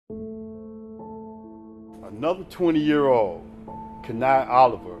Another 20-year-old, Kenai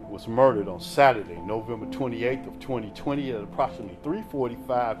Oliver, was murdered on Saturday, November 28th of 2020 at approximately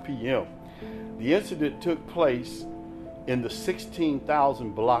 3:45 p.m. The incident took place in the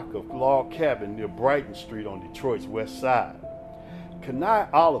 16,000 block of Log Cabin near Brighton Street on Detroit's west side. Kenai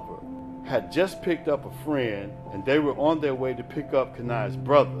Oliver had just picked up a friend and they were on their way to pick up Kenai's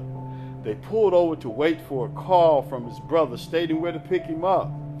brother. They pulled over to wait for a call from his brother stating where to pick him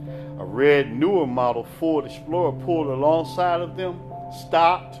up. A red newer model Ford Explorer pulled alongside of them,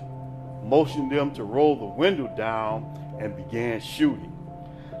 stopped, motioned them to roll the window down, and began shooting.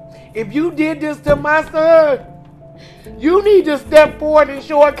 If you did this to my son, you need to step forward and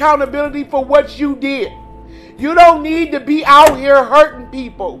show accountability for what you did. You don't need to be out here hurting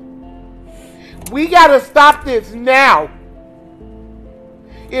people. We got to stop this now.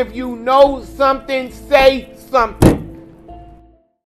 If you know something, say something.